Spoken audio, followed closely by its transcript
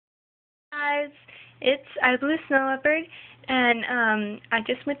Guys, it's iBlue Snow Leopard, and I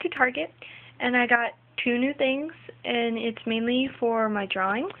just went to Target and I got two new things, and it's mainly for my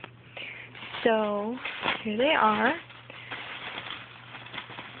drawings. So here they are.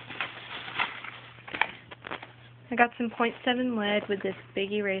 I got some .7 lead with this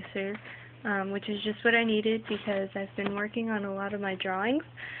big eraser, which is just what I needed because I've been working on a lot of my drawings,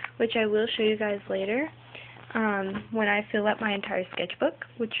 which I will show you guys later. When I fill up my entire sketchbook,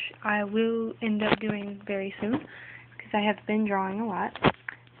 which I will end up doing very soon, because I have been drawing a lot.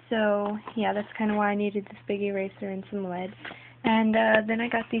 So, yeah, that's kind of why I needed this big eraser and some lead. And then I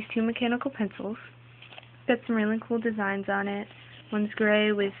got these two mechanical pencils. Got some really cool designs on it. One's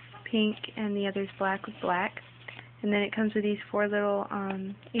gray with pink, and the other's black with black. And then it comes with these four little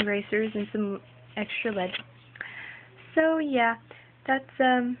erasers and some extra lead. So, yeah,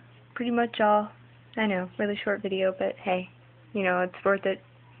 that's pretty much all. I know, really short video, but hey, you know, it's worth it.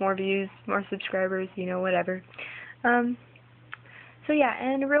 More views, more subscribers, you know, whatever. So yeah,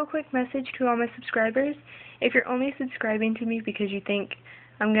 and a real quick message to all my subscribers. If you're only subscribing to me because you think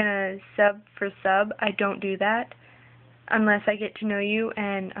I'm gonna sub for sub, I don't do that unless I get to know you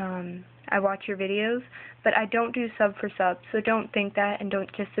and I watch your videos, but I don't do sub for sub, so don't think that, and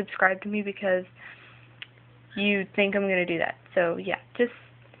don't just subscribe to me because you think I'm gonna do that. So yeah, just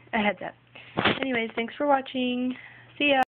a heads up. Anyways, thanks for watching. See ya.